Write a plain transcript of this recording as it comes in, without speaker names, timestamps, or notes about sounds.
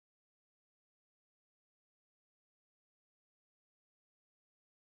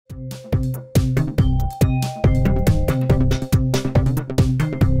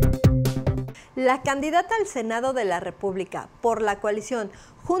La candidata al Senado de la República por la coalición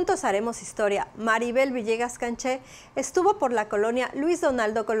Juntos Haremos Historia, Marybel Villegas Canché, estuvo por la colonia Luis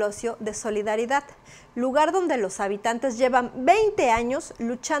Donaldo Colosio de Solidaridad, lugar donde los habitantes llevan 20 años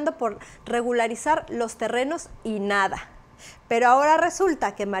luchando por regularizar los terrenos y nada. Pero ahora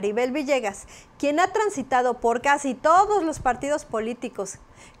resulta que Marybel Villegas, quien ha transitado por casi todos los partidos políticos,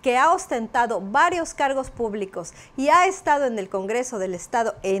 que ha ostentado varios cargos públicos y ha estado en el Congreso del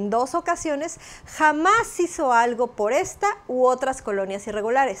Estado en 2 ocasiones, jamás hizo algo por esta u otras colonias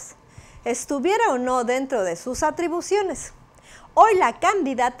irregulares, estuviera o no dentro de sus atribuciones. Hoy la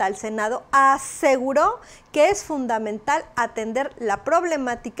candidata al Senado aseguró que es fundamental atender la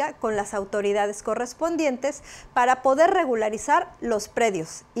problemática con las autoridades correspondientes para poder regularizar los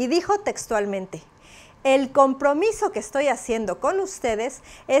predios y dijo textualmente: el compromiso que estoy haciendo con ustedes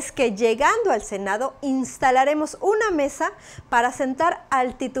es que llegando al Senado instalaremos una mesa para sentar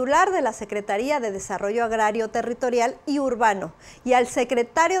al titular de la Secretaría de Desarrollo Agrario Territorial y Urbano y al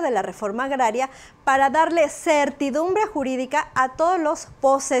secretario de la Reforma Agraria para darle certidumbre jurídica a todos los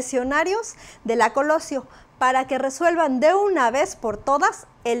posesionarios de la Colosio para que resuelvan de una vez por todas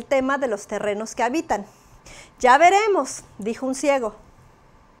el tema de los terrenos que habitan. Ya veremos, dijo un ciego.